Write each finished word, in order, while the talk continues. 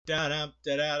What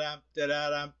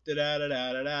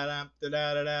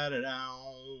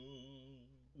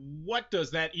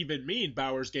does that even mean,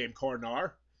 Bowers Game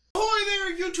Corner? Ahoy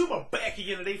there, YouTube! I'm back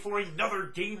again today for another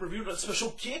game review, a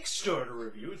special Kickstarter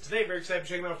review. Today, I'm very excited to be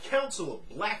checking out Council of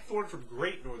Blackthorn from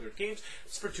Great Northern Games.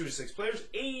 It's for 2 to 6 players,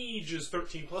 ages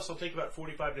 13 plus. It'll take about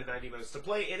 45 to 90 minutes to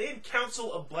play. And in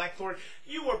Council of Blackthorn,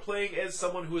 you are playing as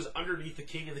someone who is underneath the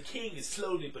king, and the king is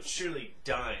slowly but surely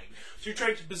dying. So you're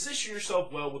trying to position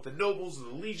yourself well with the nobles and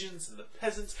the legions and the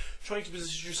peasants, trying to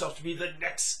position yourself to be the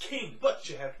next king. But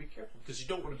you have to be careful because you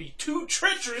don't want to be too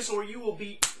treacherous, or you will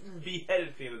be beheaded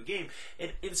at the end of the game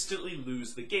and instantly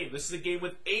lose the game. This is a game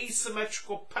with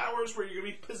asymmetrical powers where you're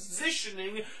going to be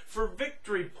positioning for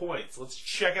victory points. Let's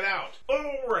check it out.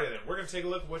 Alright then, we're going to take a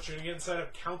look at what you're going to get inside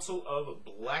of Council of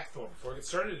Blackthorn. Before I get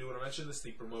started, I do want to mention this is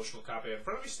the promotional copy in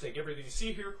front of me, so take everything you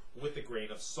see here with a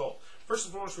grain of salt. First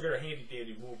and foremost, we got our handy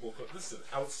dandy rule booklet. This is an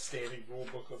outstanding rule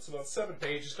booklet. It's about 7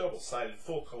 pages, double-sided,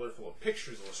 full color, full of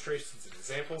pictures, illustrations, and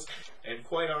examples. And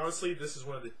quite honestly, this is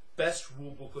one of the best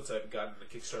rule booklets I've gotten in a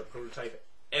Kickstarter prototype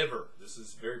ever. This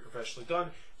is very professionally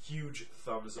done. Huge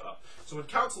thumbs up. So in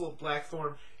Council of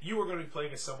Blackthorn, you are going to be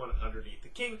playing as someone underneath the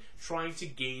king, trying to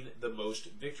gain the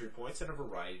most victory points in a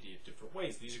variety of different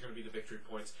ways. These are going to be the victory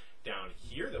points down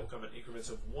here that will come in increments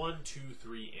of 1, 2,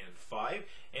 3, and 5,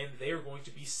 and they are going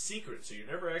to be secret, so you're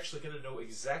never actually going to know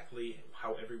exactly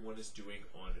how everyone is doing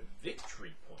on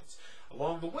victory points.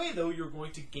 Along the way, though, you're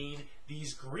going to gain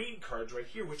these green cards right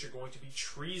here, which are going to be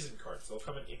treason cards. They'll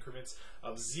come in increments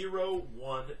of 0,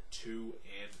 1, 2,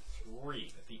 and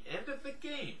 3. At the end of the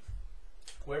game,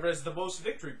 whoever has the most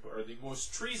victory, or the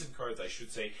most treason cards, I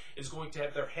should say, is going to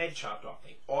have their head chopped off.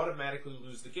 They automatically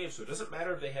lose the game. So it doesn't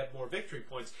matter if they have more victory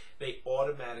points. They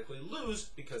automatically lose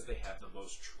because they have the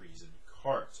most treason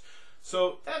cards.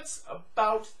 So that's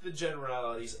about the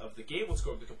generalities of the game. Let's go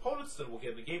over the components, then we'll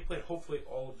get into the gameplay. Hopefully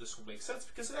all of this will make sense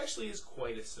because it actually is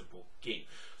quite a simple game.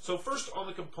 So first on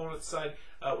the component side,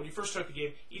 when you first start the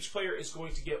game, each player is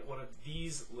going to get one of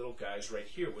these little guys right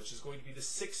here, which is going to be the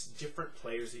 6 different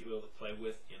players that you'll be able to play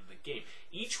with in the game.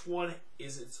 Each one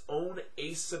is its own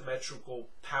asymmetrical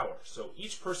power. So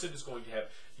each person is going to have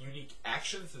unique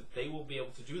actions that they will be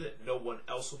able to do that no one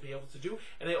else will be able to do,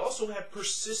 and they also have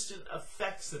persistent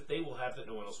effects that they will have that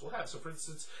no one else will have. So for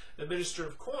instance, the Minister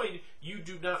of Coin, you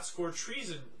do not score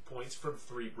treason points from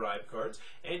 3 bribe cards,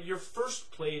 and your first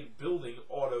played building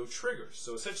auto triggers.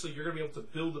 So essentially you're going to be able to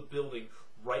build a building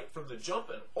right from the jump,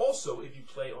 and also if you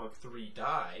play on 3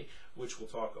 die, which we'll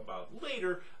talk about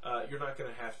later, you're not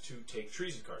going to have to take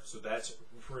treason cards, so that's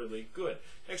really good.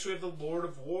 Next we have the Lord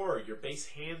of War. Your base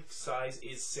hand size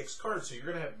is 6 cards, so you're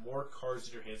going to have more cards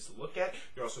in your hands to look at.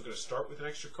 You're also going to start with an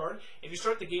extra card, and you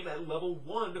start the game at level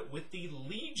 1 with the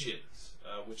Legions,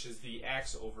 which is the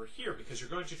axe over here, because you're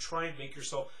going to try and make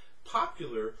yourself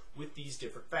popular with these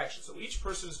different factions. So each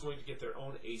person is going to get their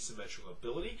own asymmetrical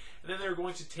ability, and then they're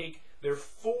going to take their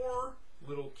 4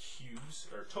 little cubes,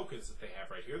 or tokens that they have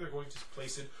right here. They're going to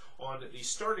place it on the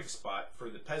starting spot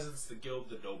for the peasants, the guild,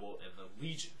 the noble, and the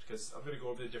legion, because I'm going to go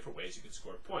over the different ways you can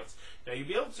score points. Now you'll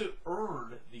be able to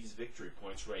earn these victory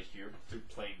points right here through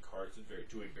playing cards and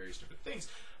doing various different things.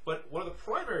 But one of the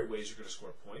primary ways you're going to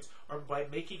score points are by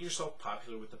making yourself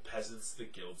popular with the peasants, the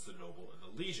guilds, the noble, and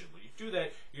the legion. When you do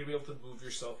that, you're going to be able to move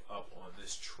yourself up on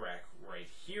this track right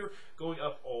here, going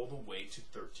up all the way to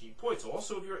 13 points.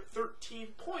 Also, if you're at 13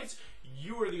 points,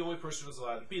 you are the only person who's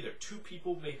allowed to be there. 2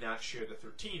 people may not share the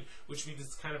 13, which means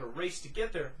it's kind of a race to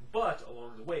get there, but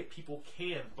along the way, people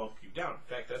can bump you down.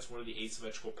 In fact, that's one of the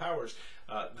asymmetrical powers.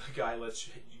 The guy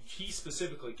he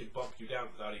specifically can bump you down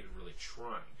without even really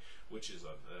trying, which is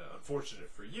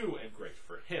unfortunate for you and great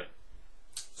for him.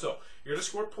 So you're going to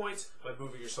score points by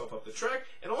moving yourself up the track,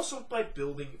 and also by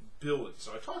building buildings.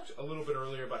 So I talked a little bit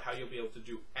earlier about how you'll be able to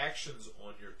do actions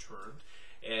on your turn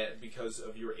because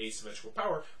of your asymmetrical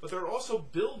power, but there are also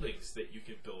buildings that you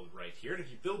can build right here. And if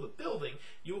you build a building,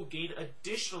 you will gain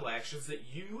additional actions that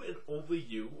you and only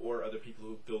you, or other people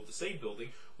who build the same building,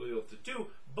 will be able to do,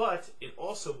 but it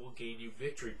also will gain you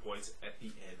victory points at the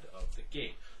end of the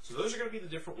game. So those are going to be the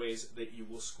different ways that you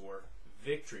will score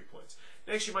victory points.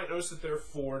 Next, you might notice that there are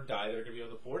 4 die that are going to be on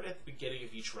the board. At the beginning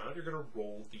of each round, you're going to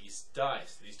roll these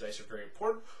dice. These dice are very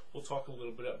important. We'll talk a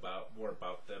little bit more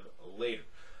about them later.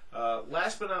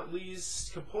 Last but not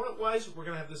least, component-wise, we're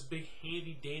going to have this big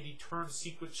handy-dandy turn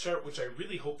sequence chart, which I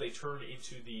really hope they turn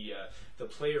into the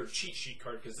player cheat sheet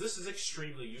card, because this is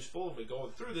extremely useful, and we're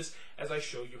going through this as I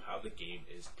show you how the game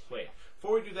is played.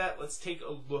 Before we do that, let's take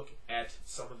a look at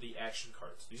some of the action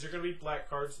cards. These are going to be black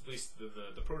cards, at least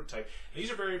the prototype. And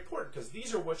these are very important because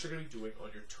these are what you're going to be doing on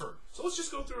your turn. So let's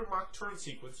just go through a mock turn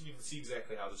sequence and you can see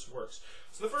exactly how this works.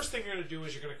 So the first thing you're going to do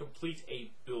is you're going to complete a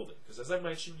building. Because as I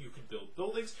mentioned, you can build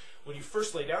buildings. When you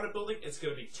first lay down a building, it's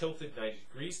going to be tilted 90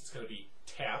 degrees. It's going to be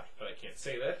tapped, but I can't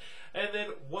say that. And then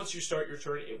once you start your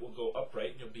turn, it will go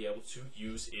upright and you'll be able to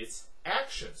use its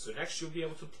actions. So next you'll be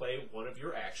able to play one of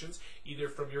your actions, either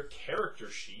from your character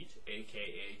sheet,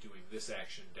 aka doing this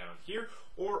action down here,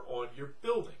 or on your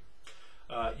building.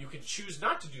 You can choose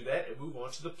not to do that and move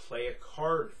on to the play a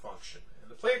card function. And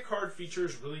the play a card feature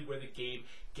is really where the game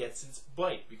gets its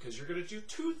bite, because you're going to do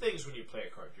two things when you play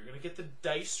a card. You're going to get the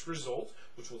dice result,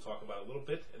 which we'll talk about a little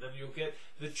bit, and then you'll get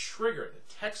the trigger,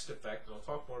 the text effect, and I'll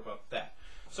talk more about that.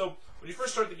 So when you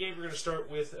first start the game, you're going to start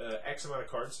with X amount of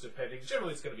cards, depending.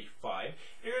 Generally, it's going to be 5. And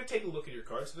you're going to take a look at your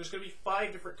cards, and there's going to be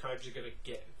 5 different kinds you're going to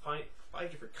get. Five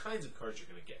different kinds of cards you're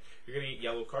going to get. You're going to get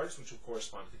yellow cards, which will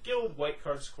correspond to the guild, white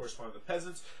cards correspond to the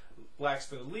peasants, blacks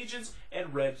for the legions,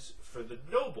 and reds for the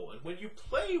noble. And when you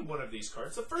play one of these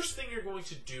cards, the first thing you're going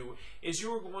to do is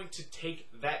you're going to take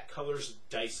that color's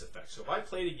dice effect. So if I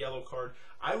played a yellow card,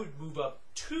 I would move up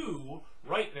 2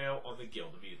 right now on the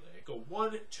guild immediately. I go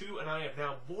 1, 2, and I am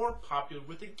now more popular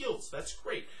with the guilds. That's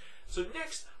great. So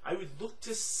next, I would look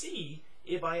to see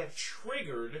if I have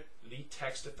triggered the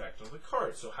text effect on the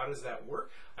card. So how does that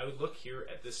work? I would look here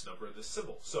at this number, this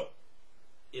symbol. So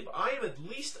if I am at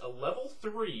least a level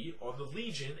 3 on the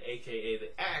Legion, aka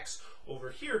the axe,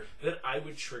 over here, then I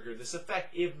would trigger this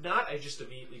effect. If not, I just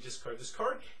immediately discard this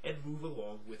card and move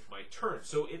along with my turn.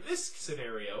 So in this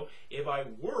scenario, if I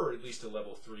were at least a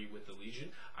level 3 with the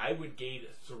Legion, I would gain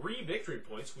 3 victory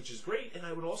points, which is great, and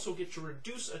I would also get to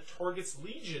reduce a target's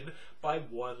Legion by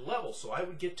 1 level. So I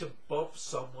would get to bump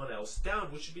someone else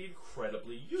down, which would be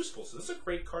incredibly useful. So this is a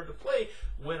great card to play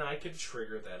when I can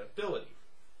trigger that ability.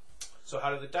 So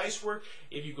how do the dice work?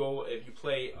 If you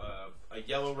play a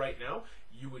yellow right now,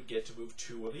 you would get to move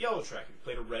 2 on the yellow track. If you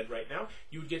played a red right now,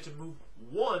 you would get to move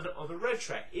 1 on the red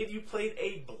track. If you played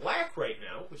a black right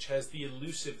now, which has the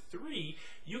elusive 3,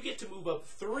 you get to move up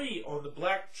 3 on the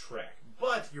black track.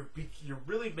 But you're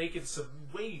really making some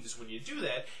waves when you do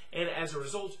that, and as a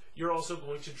result, you're also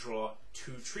going to draw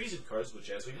 2 treason cards, which,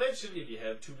 as we mentioned, if you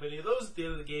have too many of those at the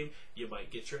end of the game, you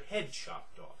might get your head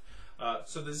chopped off.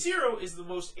 So the 0 is the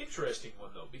most interesting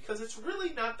one, though, because it's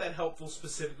really not that helpful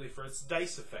specifically for its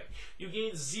dice effect. You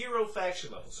gain 0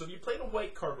 faction levels. So if you played a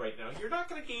white card right now, you're not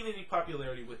going to gain any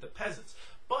popularity with the peasants.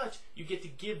 But you get to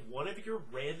give one of your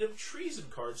random treason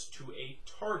cards to a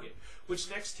target,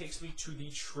 which next takes me to the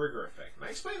trigger effect. And I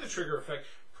explained the trigger effect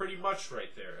pretty much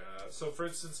right there. So for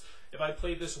instance, if I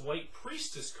played this white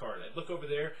priestess card, I'd look over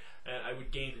there and I would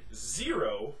gain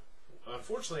 0.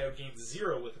 Unfortunately, I would gain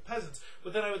 0 with the peasants,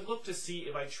 but then I would look to see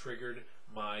if I triggered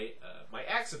my my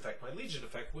axe effect, my legion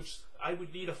effect, which I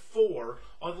would need a 4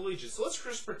 on the legion. So let's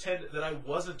just pretend that I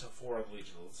wasn't a 4 on the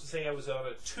legion. Let's say I was on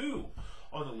a 2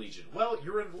 on the legion. Well,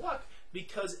 you're in luck,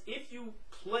 because if you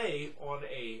play on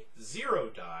a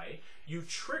 0 die, you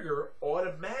trigger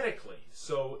automatically.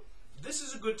 So this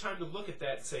is a good time to look at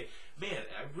that and say, man,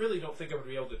 I really don't think I'm going to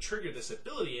be able to trigger this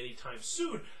ability anytime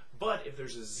soon. But if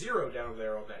there's a 0 down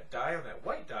there on that die, on that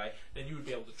white die, then you would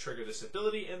be able to trigger this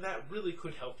ability, and that really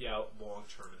could help you out long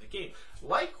term in the game.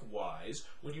 Likewise,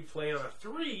 when you play on a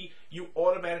 3, you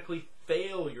automatically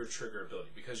fail your trigger ability,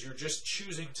 because you're just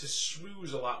choosing to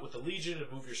schmooze a lot with the Legion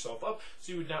and move yourself up,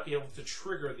 so you would not be able to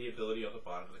trigger the ability on the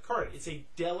bottom of the card. It's a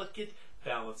delicate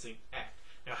balancing act.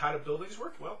 Now, how do buildings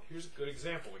work? Well, here's a good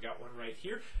example. We got one right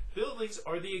here. Buildings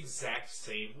are the exact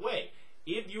same way.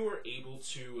 If you were able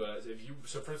to,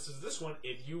 so for instance, this one,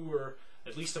 if you were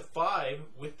at least a 5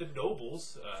 with the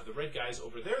nobles, the red guys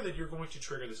over there, then you're going to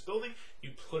trigger this building.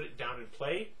 You put it down in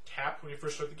play, tap when you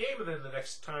first start the game, and then the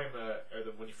next time,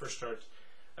 when you first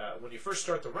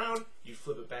start the round, you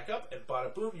flip it back up, and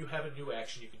bada boom, you have a new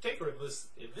action you can take, or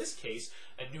in this case,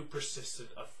 a new persistent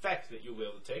effect that you'll be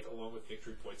able to take, along with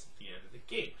victory points at the end of the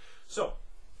game. So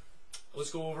let's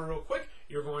go over real quick.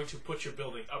 You're going to put your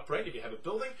building upright. If you have a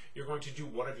building, you're going to do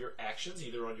one of your actions,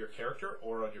 either on your character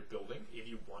or on your building, if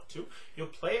you want to. You'll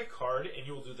play a card, and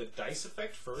you will do the dice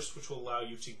effect first, which will allow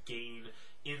you to gain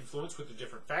influence with the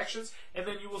different factions, and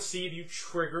then you will see if you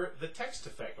trigger the text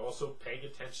effect. Also paying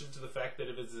attention to the fact that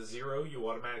if it's a 0, you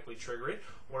automatically trigger it,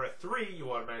 or a 3,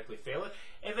 you automatically fail it,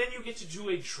 and then you get to do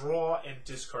a draw and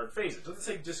discard phase. It doesn't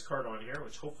say discard on here,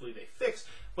 which hopefully they fix,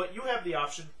 but you have the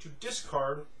option to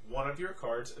discard one of your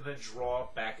cards and then draw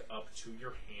back up to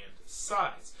your hand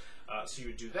size. So you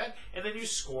would do that, and then you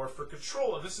score for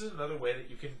control, and this is another way that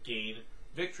you can gain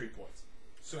victory points.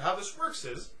 So how this works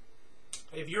is,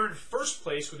 If you're in first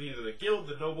place with either the guild,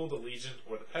 the noble, the legion,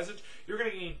 or the peasant, you're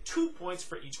going to gain 2 points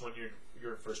for each one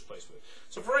you're in first place with.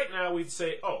 So for right now, we'd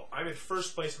say, oh, I'm in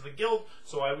first place in the guild,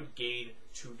 so I would gain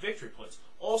 2 victory points.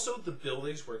 Also, the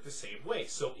buildings work the same way.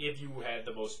 So if you had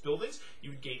the most buildings,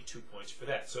 you would gain 2 points for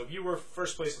that. So if you were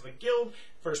first place in the guild,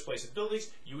 first place in buildings,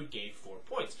 you would gain 4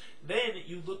 points. Then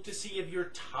you look to see if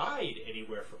you're tied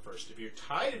anywhere for first. If you're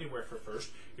tied anywhere for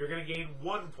first, you're going to gain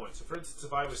 1 point. So for instance,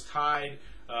 if I was tied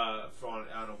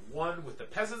on a 1 with the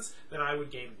peasants, then I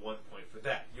would gain 1 point for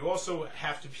that. You also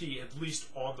have to be at least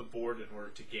on the board in order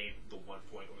to gain the 1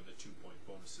 point or the 2 point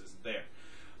bonuses there.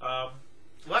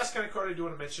 The last kind of card I do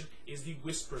want to mention is the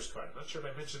Whispers card. I'm not sure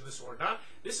if I mentioned this or not.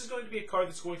 This is going to be a card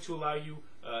that's going to allow you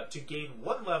to gain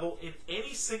 1 level in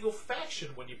any single faction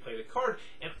when you play the card,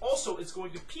 and also it's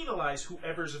going to penalize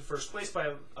whoever's in first place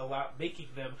by making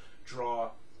them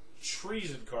draw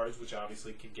treason cards, which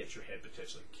obviously can get your head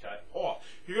potentially cut off.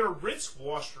 You're going to rinse,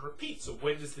 wash, and repeat. So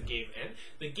when does the game end?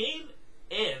 The game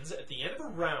ends at the end of a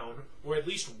round, or at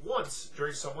least once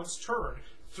during someone's turn.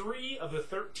 3 of the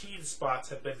 13 spots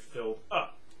have been filled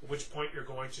up, at which point you're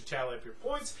going to tally up your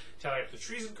points, tally up the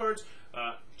treason cards,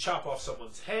 chop off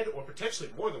someone's head, or potentially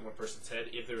more than one person's head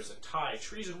if there's a tie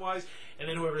treason-wise, and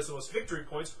then whoever has the most victory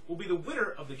points will be the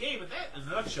winner of the game, and that, in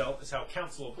a nutshell, is how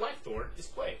Council of Blackthorn is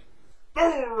played.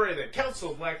 Alright then,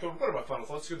 Council of Blackthorn, what are my final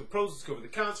thoughts? Let's go over the pros, let's go over the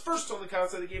cons. First, on the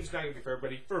cons side, the game is not going to be for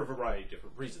everybody for a variety of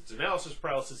different reasons. Analysis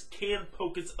paralysis can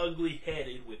poke its ugly head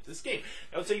in with this game.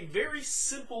 Now, it's a very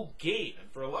simple game, and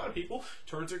for a lot of people,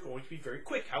 turns are going to be very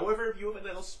quick. However, if you have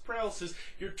analysis paralysis,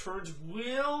 your turns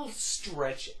will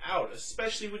stretch out,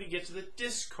 especially when you get to the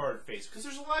discard phase, because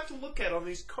there's a lot to look at on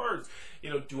these cards. You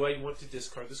know, do I want to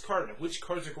discard this card? Now, which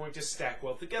cards are going to stack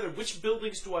well together? Which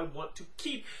buildings do I want to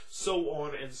keep? So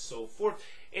on and so forth.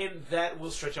 And that will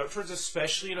stretch out turns,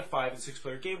 especially in a 5 and 6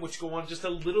 player game, which go on just a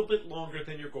little bit longer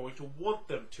than you're going to want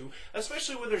them to,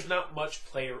 especially when there's not much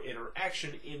player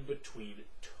interaction in between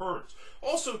turns.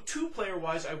 Also, 2-player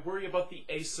wise, I worry about the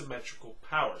asymmetrical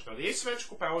powers. Now, the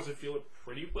asymmetrical powers, I feel, are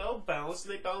pretty well balanced,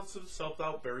 and they balance themselves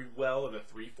out very well in a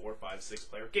 3, 4, 5, 6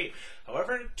 player game.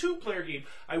 However, in a 2-player game,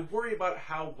 I worry about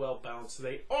how well balanced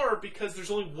they are, because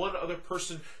there's only one other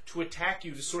person to attack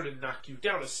you to sort of knock you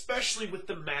down, especially with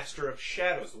the Master of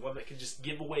Shadows, the one that can just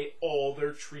give away all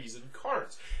their treason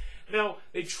cards. Now,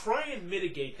 they try and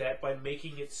mitigate that by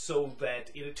making it so that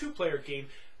in a 2-player game,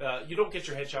 you don't get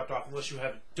your head chopped off unless you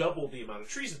have double the amount of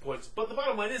treason points. But the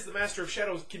bottom line is the Master of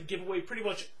Shadows can give away pretty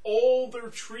much all their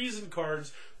treason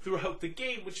cards throughout the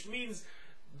game, which means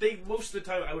they, most of the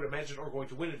time, I would imagine, are going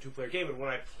to win a 2-player game. And when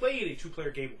I played a 2-player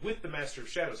game with the Master of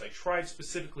Shadows, I tried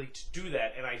specifically to do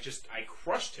that, and I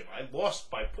crushed him. I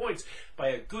lost by points, by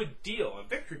a good deal on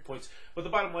victory points. But the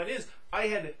bottom line is, I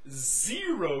had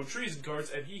 0 treason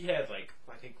cards, and he had, like,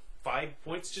 I think, 5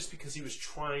 points just because he was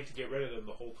trying to get rid of them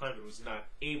the whole time and was not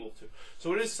able to.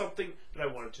 So it is something that I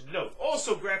wanted to note.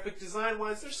 Also, graphic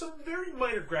design-wise, there's some very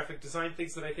minor graphic design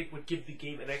things that I think would give the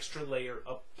game an extra layer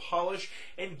of polish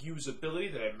and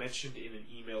usability that I mentioned in an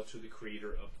email to the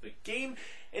creator of the game.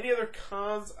 Any other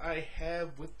cons I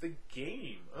have with the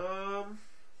game?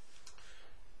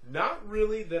 Not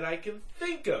really that I can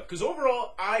think of, because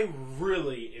overall, I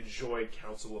really enjoyed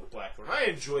Council of Blackthorn. I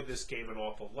enjoyed this game an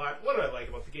awful lot. What do I like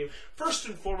about the game? First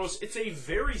and foremost, it's a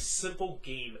very simple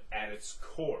game at its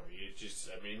core.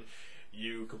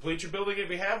 You complete your building if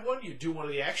you have one, you do one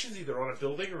of the actions, either on a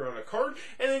building or on a card,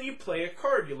 and then you play a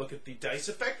card. You look at the dice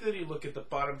effect, then you look at the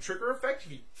bottom trigger effect.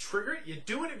 If you trigger it, you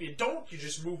do it. If you don't, you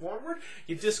just move onward.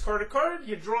 You discard a card,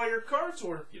 you draw your cards,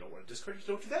 or if you don't want to discard, you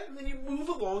don't do that, and then you move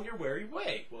along your merry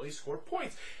way. Well, you score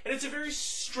points. And it's a very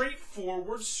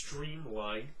straightforward,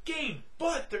 streamlined game.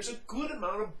 But there's a good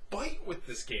amount of bite with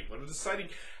this game when I'm deciding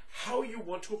how you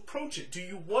want to approach it. Do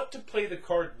you want to play the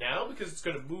card now because it's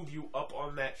going to move you up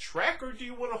on that track, or do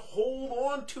you want to hold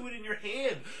on to it in your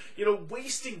hand,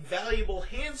 wasting valuable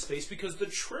hand space because the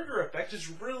trigger effect is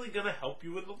really going to help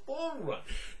you in the long run?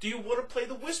 Do you want to play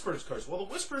the Whispers cards? Well,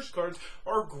 the Whispers cards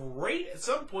are great at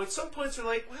some points. Some points are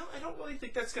like, well, I don't really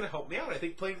think that's going to help me out. I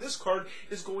think playing this card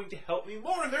is going to help me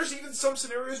more. And there's even some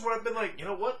scenarios where I've been like, you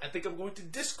know what? I think I'm going to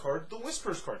discard the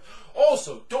Whispers card.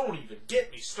 Also, don't even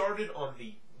get me started on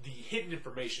the hidden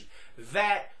information.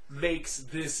 That makes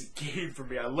this game for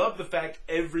me. I love the fact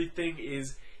everything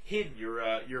is hidden. Your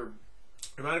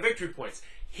amount of victory points,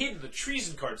 hidden, the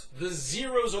treason cards. The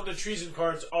zeros on the treason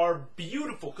cards are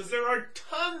beautiful because there are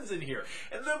tons in here.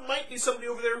 And there might be somebody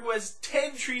over there who has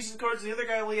 10 treason cards and the other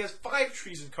guy only has 5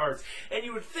 treason cards. And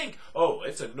you would think, oh,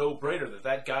 it's a no-brainer that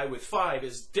that guy with 5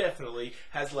 is definitely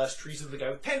has less treason than the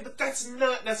guy with 10. But that's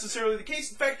not necessarily the case.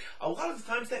 In fact, a lot of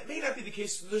the times that may not be the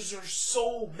case. There are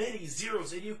so many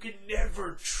zeros and you can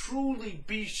never truly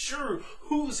be sure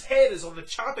whose head is on the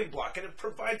chopping block. And it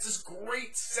provides this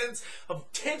great sense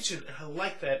of tension. And I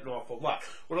like that an awful lot.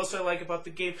 What else I like about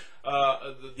the game?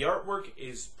 The artwork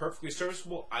is perfectly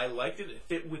serviceable. I liked it. It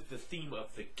fit with the theme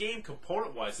of the game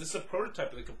component-wise. This is a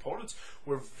prototype, and the components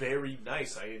were very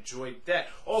nice. I enjoyed that.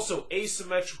 Also,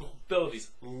 asymmetrical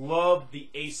abilities. Love the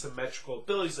asymmetrical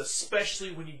abilities,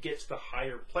 especially when you get to the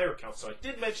higher player count. So I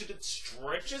did mention it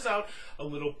stretches out a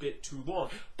little bit too long.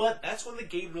 But that's when the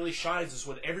game really shines, is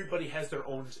when everybody has their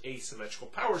own asymmetrical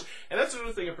powers. And that's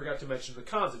another thing I forgot to mention in the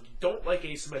cons. If you don't like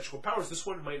asymmetrical powers, this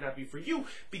one might not be for you,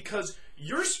 because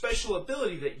your special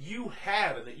ability that you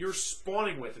have and that you're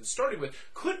spawning with and starting with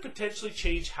could potentially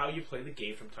change how you play the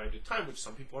game from time to time, which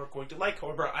some people aren't going to like.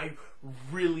 However, I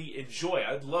really enjoy.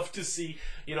 I'd love to see,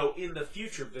 in the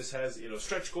future, if this has,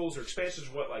 stretch goals or expansions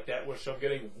or what like that, which I'm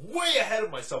getting way ahead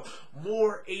of myself,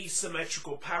 more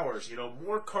asymmetrical powers,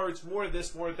 more cards, more of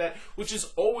this, more of that, which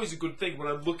is always a good thing when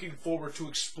I'm looking forward to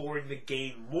exploring the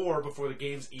game more before the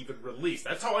game's even released.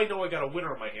 That's how I know I got a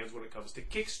winner on my hands when it comes to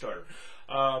Kickstarter.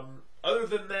 Other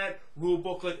than that, rule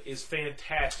booklet is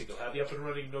fantastic. It'll have you up and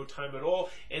running in no time at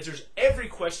all. Answers every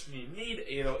question you need.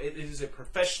 It is a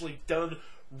professionally done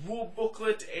rule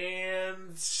booklet,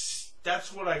 and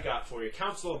that's what I got for you.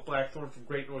 Council of Blackthorn from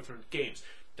Great Northern Games.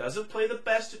 Doesn't play the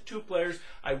best at 2 players.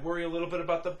 I worry a little bit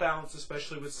about the balance,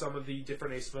 especially with some of the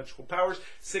different asymmetrical powers.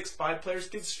 6-5 players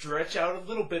can stretch out a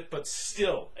little bit, but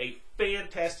still a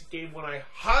fantastic game, one I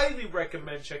highly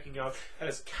recommend checking out. That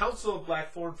is Council of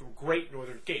Blackthorn from Great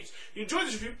Northern Games. If you enjoyed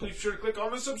this review, please be sure to click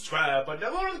on the subscribe button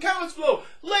down below in the comments below.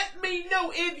 Let me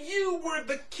know, if you were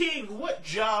the king, what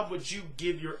job would you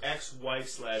give your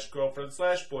ex-wife / girlfriend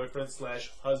 / boyfriend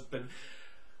 / husband /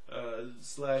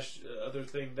 other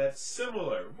thing that's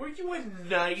similar? Were you a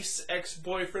nice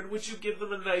ex-boyfriend? Would you give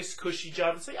them a nice cushy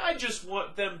job and say, I just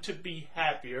want them to be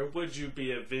happy? Or would you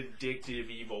be a vindictive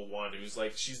evil one who's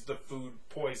like, she's the food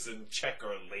poison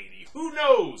checker lady? Who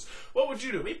knows? What would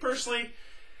you do? Me personally,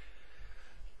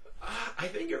 I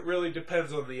think it really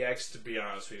depends on the ex, to be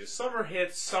honest with you. Some are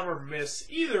hits, some are miss.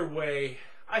 Either way,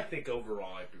 I think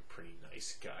overall I'd be a pretty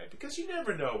nice guy, because you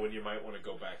never know when you might want to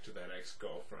go back to that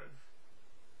ex-girlfriend.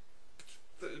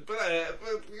 But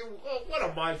what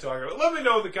am I talking about? Let me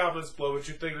know in the comments below what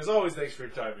you think. As always, thanks for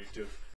your time, YouTube.